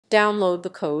Download the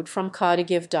code from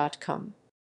codigive.com.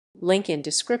 Link in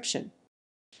description.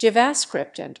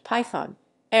 Javascript and Python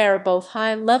are both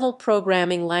high-level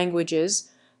programming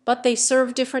languages, but they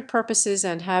serve different purposes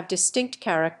and have distinct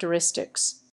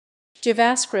characteristics.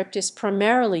 JavaScript is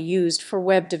primarily used for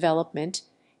web development,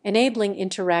 enabling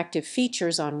interactive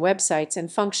features on websites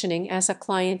and functioning as a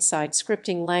client-side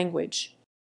scripting language.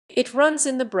 It runs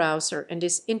in the browser and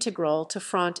is integral to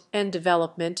front-end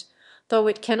development, though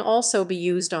it can also be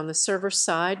used on the server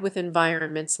side with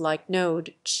environments like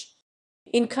Node.js.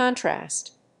 In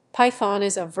contrast, Python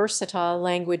is a versatile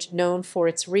language known for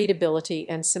its readability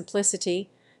and simplicity,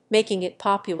 making it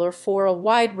popular for a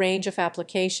wide range of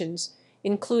applications,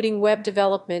 including web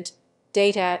development,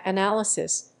 data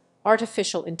analysis,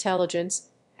 artificial intelligence,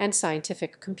 and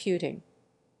scientific computing.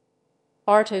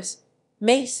 Artists,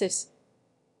 Masis,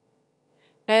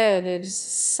 and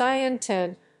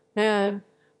scientific,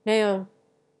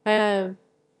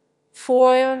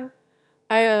 foreign,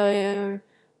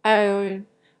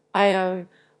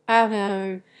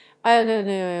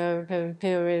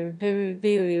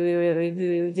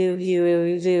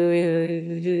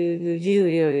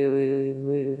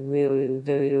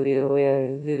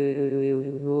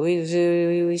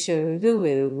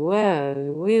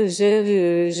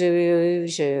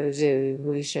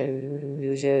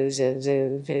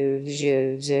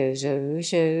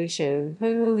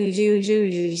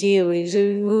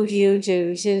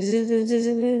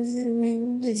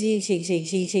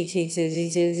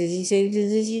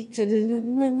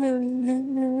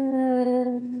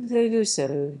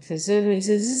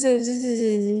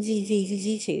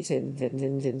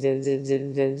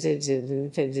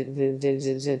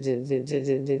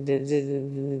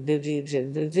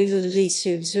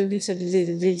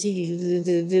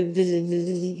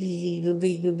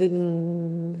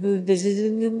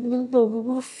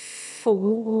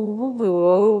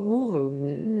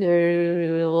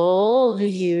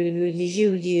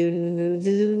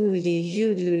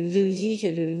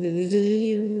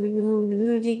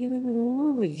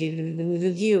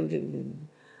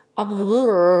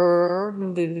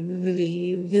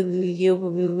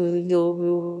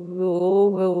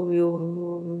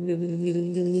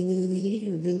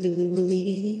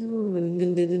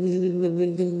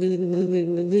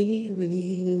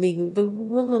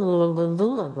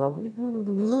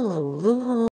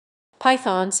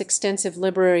 Python's extensive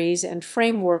libraries and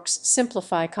frameworks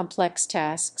simplify complex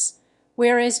tasks,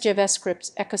 whereas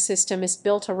JavaScript's ecosystem is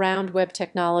built around web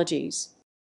technologies.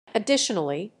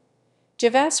 Additionally,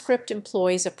 JavaScript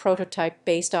employs a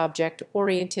prototype-based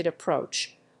object-oriented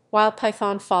approach, while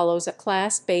Python follows a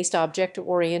class-based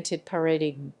object-oriented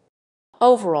paradigm.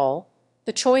 Overall,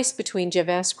 the choice between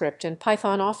JavaScript and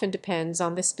Python often depends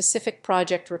on the specific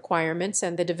project requirements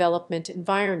and the development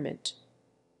environment.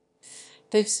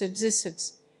 This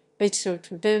is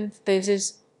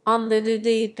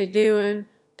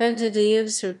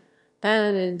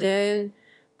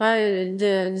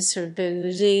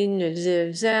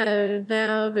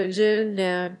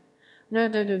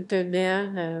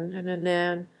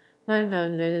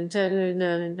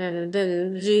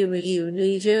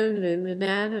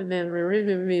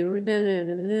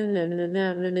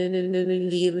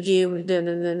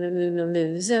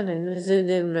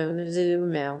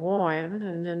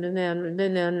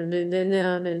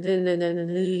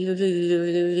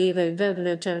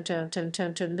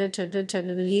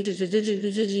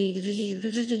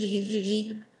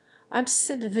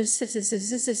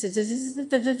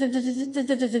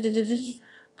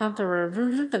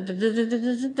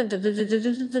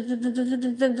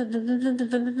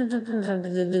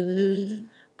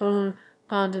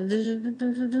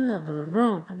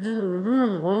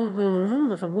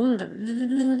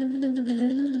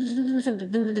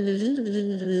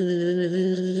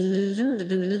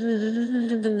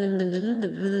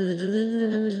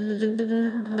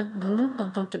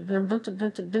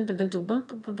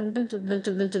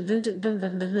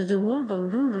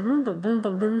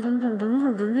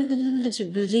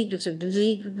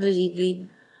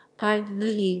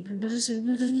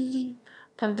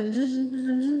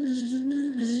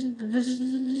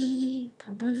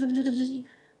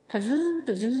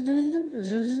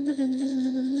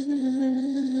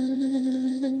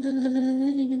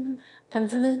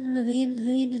I'm